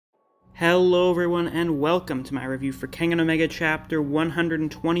Hello everyone and welcome to my review for Kengan Omega Chapter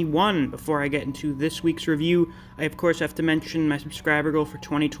 121. Before I get into this week's review, I of course have to mention my subscriber goal for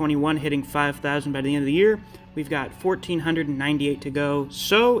 2021 hitting 5,000 by the end of the year. We've got 1,498 to go,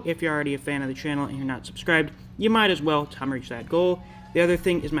 so if you're already a fan of the channel and you're not subscribed, you might as well time to reach that goal. The other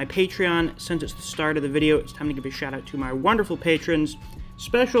thing is my Patreon. Since it's the start of the video, it's time to give a shout out to my wonderful patrons.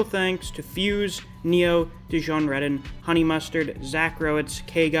 Special thanks to Fuse, Neo, Dijon Redden, Honey Mustard, Zach Rowitz,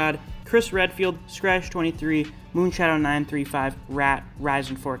 K-God, Chris Redfield, Scratch23, Moonshadow935, Rat,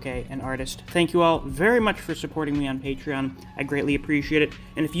 Ryzen 4K, and Artist. Thank you all very much for supporting me on Patreon. I greatly appreciate it.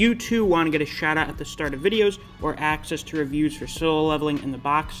 And if you too want to get a shout out at the start of videos or access to reviews for solo leveling and the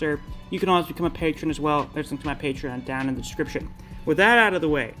Boxer, you can always become a patron as well. There's a link to my Patreon down in the description. With that out of the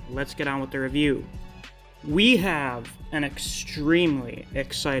way, let's get on with the review. We have an extremely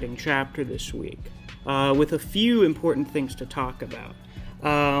exciting chapter this week, with a few important things to talk about.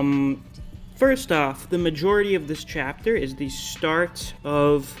 First off, the majority of this chapter is the start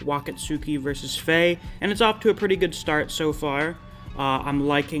of Wakatsuki versus Faye, and it's off to a pretty good start so far. I'm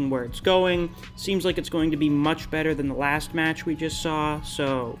liking where it's going. Seems like it's going to be much better than the last match we just saw,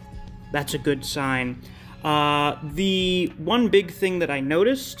 so that's a good sign. The one big thing that I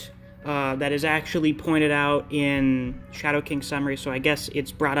noticed that is actually pointed out in Shadow King's summary, so I guess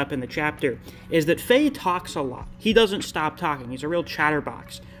it's brought up in the chapter, is that Faye talks a lot. He doesn't stop talking. He's a real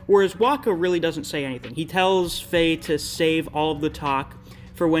chatterbox. Whereas Wakka really doesn't say anything. He tells Faye to save all of the talk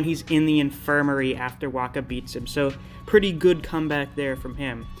for when he's in the infirmary after Wakka beats him. So pretty good comeback there from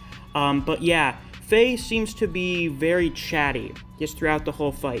him. But yeah, Faye seems to be very chatty just throughout the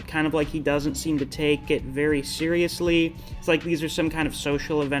whole fight, kind of like he doesn't seem to take it very seriously. It's like these are some kind of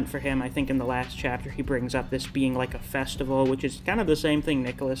social event for him. I think in the last chapter he brings up this being like a festival, which is kind of the same thing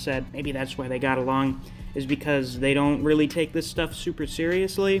Nicholas said. Maybe that's why they got along, is because they don't really take this stuff super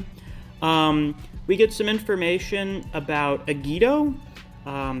seriously. We get some information about Agito,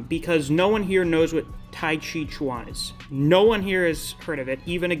 because no one here knows what Tai Chi Chuan is. No one here has heard of it,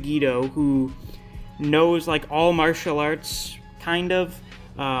 even Agito, who knows like all martial arts, kind of.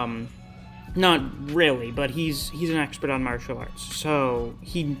 Not really, but he's an expert on martial arts, so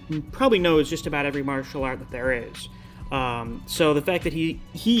he probably knows just about every martial art that there is. So the fact that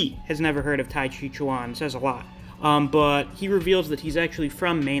he has never heard of Tai Chi Chuan says a lot. But he reveals that he's actually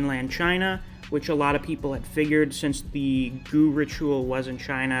from mainland China, which a lot of people had figured since the Gu ritual was in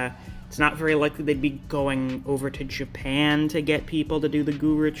China. It's not very likely they'd be going over to Japan to get people to do the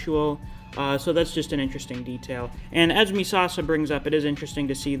Gu ritual. So that's just an interesting detail. And as Misasa brings up, it is interesting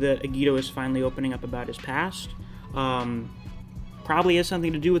to see that Agito is finally opening up about his past. Probably has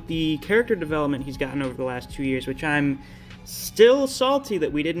something to do with the character development he's gotten over the last 2 years, which I'm still salty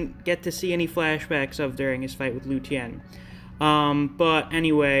that we didn't get to see any flashbacks of during his fight with Liu Tian. But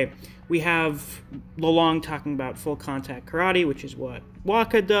anyway, we have Lolong talking about full contact karate, which is what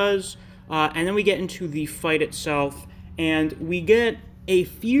Wakka does, and then we get into the fight itself, and we get a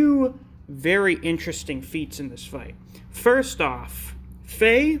few very interesting feats in this fight. First off,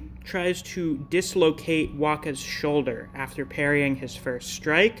 Faye tries to dislocate Wakka's shoulder after parrying his first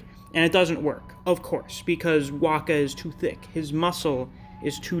strike, and it doesn't work, of course, because Wakka is too thick. His muscle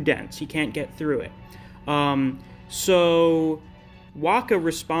is too dense. He can't get through it. So Wakka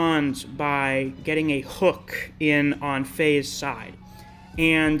responds by getting a hook in on Faye's side,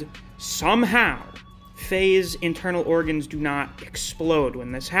 and somehow Faye's internal organs do not explode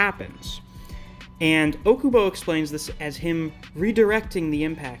when this happens. And Okubo explains this as him redirecting the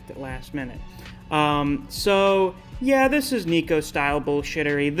impact at last minute. So yeah, this is Nico-style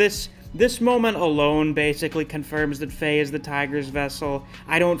bullshittery. This moment alone basically confirms that Faye is the Tiger's vessel.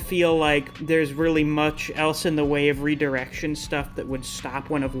 I don't feel like there's really much else in the way of redirection stuff that would stop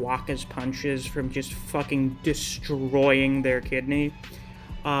one of Wakka's punches from just fucking destroying their kidney.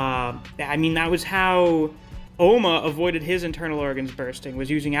 I mean, that was how Oma avoided his internal organs bursting,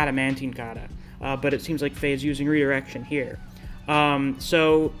 was using adamantine kata. But it seems like Faye is using redirection here.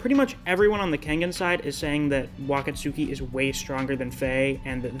 So pretty much everyone on the Kengan side is saying that Wakatsuki is way stronger than Faye,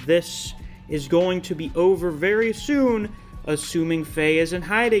 and that this is going to be over very soon, assuming Faye isn't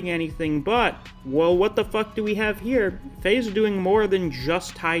hiding anything. But, well, what the fuck do we have here? Faye's doing more than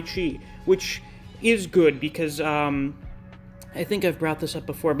just Tai Chi, which is good because, I think I've brought this up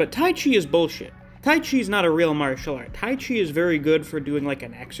before, but Tai Chi is bullshit. Tai Chi is not a real martial art. Tai Chi is very good for doing like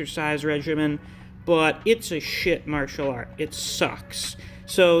an exercise regimen, but it's a shit martial art. It sucks.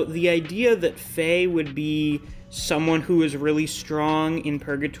 So the idea that Faye would be someone who is really strong in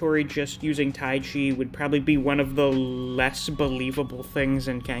Purgatory just using Tai Chi would probably be one of the less believable things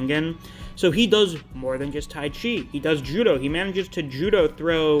in Kengan. So he does more than just Tai Chi. He does Judo. He manages to Judo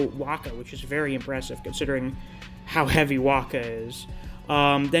throw Waka, which is very impressive considering how heavy Waka is.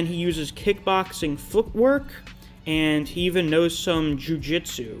 Then he uses kickboxing footwork, and he even knows some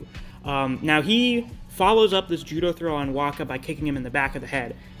Jiu-Jitsu. Now he follows up this Judo throw on Waka by kicking him in the back of the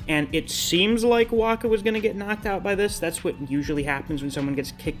head. And it seems like Waka was going to get knocked out by this. That's what usually happens when someone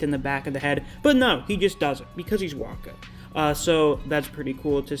gets kicked in the back of the head. But no, he just doesn't, because he's Waka. So that's pretty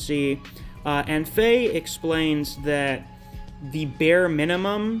cool to see. And Faye explains that the bare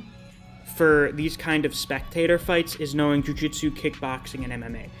minimum for these kind of spectator fights is knowing jiu-jitsu, kickboxing, and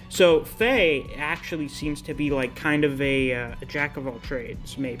MMA. So Faye actually seems to be like kind of a jack of all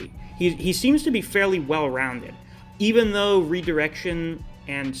trades, maybe. He seems to be fairly well-rounded. Even though redirection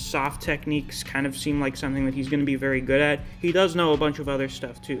and soft techniques kind of seem like something that he's going to be very good at, he does know a bunch of other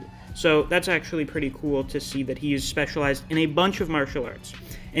stuff too. So that's actually pretty cool to see that he is specialized in a bunch of martial arts.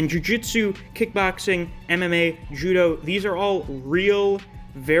 And jiu-jitsu, kickboxing, MMA, judo, these are all real,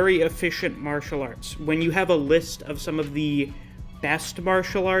 very efficient martial arts. When you have a list of some of the best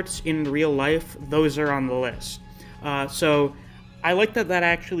martial arts in real life, those are on the list. So I like that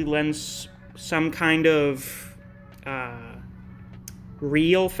actually lends some kind of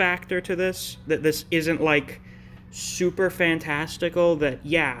real factor to this, that this isn't like super fantastical, that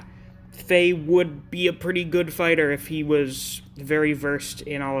yeah, Faye would be a pretty good fighter if he was very versed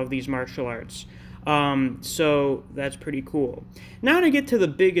in all of these martial arts. So that's pretty cool. Now to get to the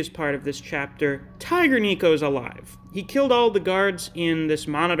biggest part of this chapter, Tiger Nico's alive. He killed all the guards in this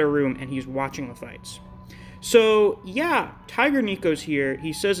monitor room and he's watching the fights. So yeah, Tiger Nico's here.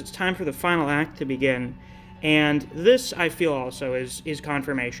 He says it's time for the final act to begin. And this, I feel, also is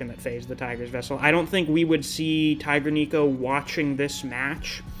confirmation that Faye's the Tiger's vessel. I don't think we would see Tiger Nico watching this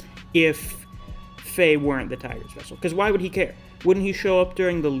match if Faye weren't the Tiger's vessel. Because why would he care? Wouldn't he show up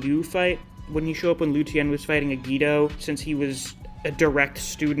during the Liu fight? Wouldn't he show up when Liu Tian was fighting Agido, since he was a direct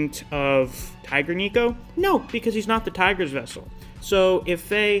student of Tiger Nico? No, because he's not the Tiger's vessel. So if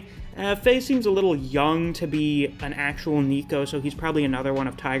Faye seems a little young to be an actual Nico, so he's probably another one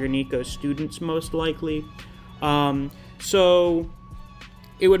of Tiger Nico's students, most likely. So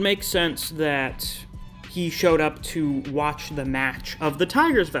it would make sense that he showed up to watch the match of the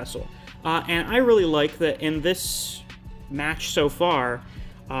Tiger's vessel. And I really like that in this match so far,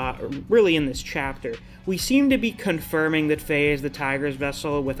 really in this chapter, we seem to be confirming that Faye is the Tiger's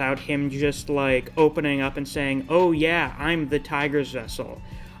vessel without him just like opening up and saying, oh yeah, I'm the Tiger's vessel.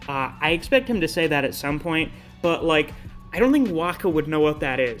 I expect him to say that at some point, but like, I don't think Waka would know what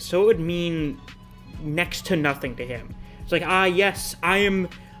that is, so it would mean next to nothing to him. It's like, yes, I am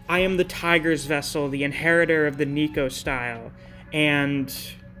the Tiger's vessel, the inheritor of the Nico style, and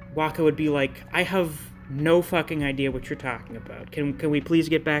Waka would be like, I have no fucking idea what you're talking about. Can we please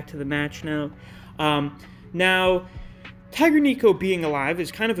get back to the match now? Now, Tiger Nico being alive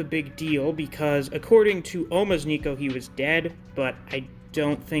is kind of a big deal because according to Oma's Nico, he was dead, but I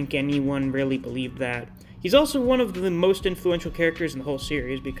don't think anyone really believed that. He's also one of the most influential characters in the whole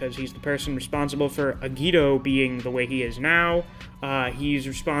series because he's the person responsible for Agido being the way he is now. He's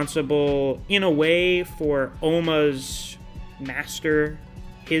responsible, in a way, for Oma's master,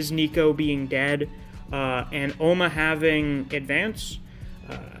 his Nico, being dead, and Oma having advance,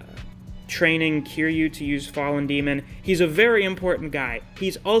 training Kiryu to use Fallen Demon. He's a very important guy.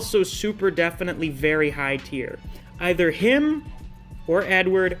 He's also super definitely very high tier. Either him or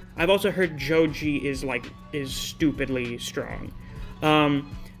Edward. I've also heard Joji is stupidly strong.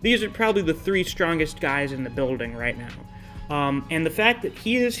 These are probably the three strongest guys in the building right now. And the fact that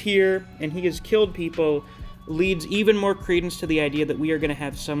he is here and he has killed people leads even more credence to the idea that we are going to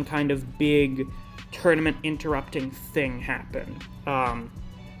have some kind of big tournament interrupting thing happen.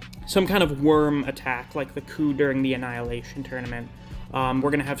 Some kind of worm attack like the coup during the Annihilation tournament. We're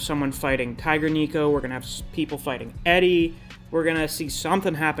going to have someone fighting Tiger Nico. We're going to have people fighting Eddie. We're going to see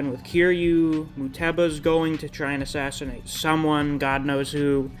something happen with Kiryu. Muteba's going to try and assassinate someone, God knows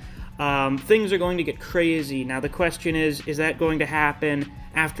who. Things are going to get crazy. Now the question is that going to happen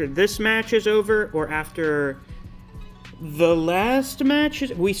after this match is over or after the last match?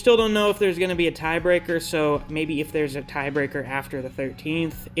 We still don't know if there's going to be a tiebreaker, so maybe if there's a tiebreaker after the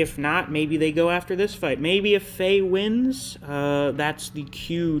 13th. If not, maybe they go after this fight. Maybe if Faye wins, that's the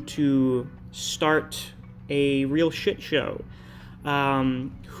cue to start a real shit show.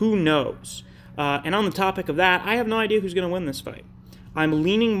 Who knows? And on the topic of that, I have no idea who's going to win this fight. I'm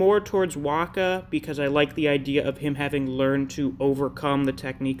leaning more towards Waka because I like the idea of him having learned to overcome the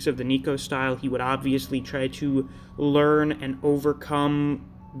techniques of the Nico style. He would obviously try to learn and overcome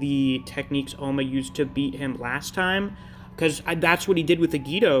the techniques Oma used to beat him last time, because that's what he did with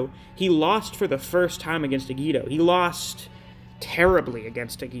Agito. He lost for the first time against Agito. He lost terribly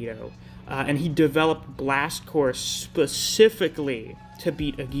against Agito, and he developed Blast Core specifically to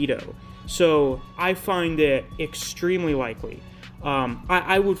beat Agito. So I find it extremely likely.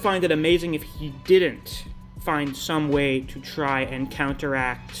 I would find it amazing if he didn't find some way to try and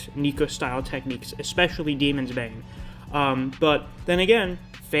counteract Nico-style techniques, especially Demon's Bane. But then again,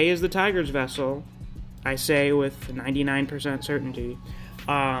 Faye is the Tiger's vessel, I say with 99% certainty.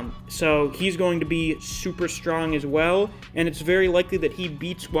 So he's going to be super strong as well, and it's very likely that he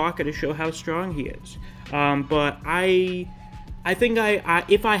beats Waka to show how strong he is. But I think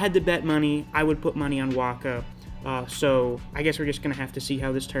if I had to bet money, I would put money on Waka. So I guess we're just going to have to see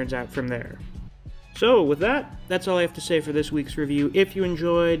how this turns out from there. So with that, that's all I have to say for this week's review. If you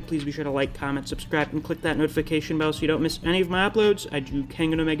enjoyed, please be sure to like, comment, subscribe, and click that notification bell so you don't miss any of my uploads. I do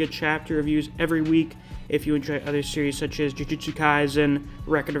Kengan Omega chapter reviews every week. If you enjoy other series such as Jujutsu Kaisen,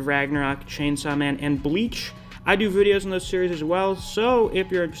 Record of Ragnarok, Chainsaw Man, and Bleach, I do videos on those series as well, so if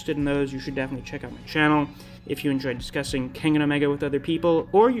you're interested in those, you should definitely check out my channel. If you enjoy discussing Kengan Omega with other people,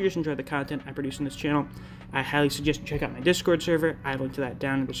 or you just enjoy the content I produce on this channel, I highly suggest you check out my Discord server. I have a link to that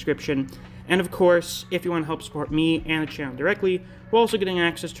down in the description. And of course, if you want to help support me and the channel directly, we're also getting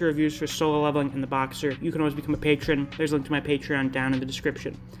access to reviews for Solo Leveling and The Boxer. You can always become a patron. There's a link to my Patreon down in the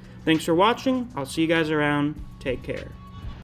description. Thanks for watching. I'll see you guys around. Take care.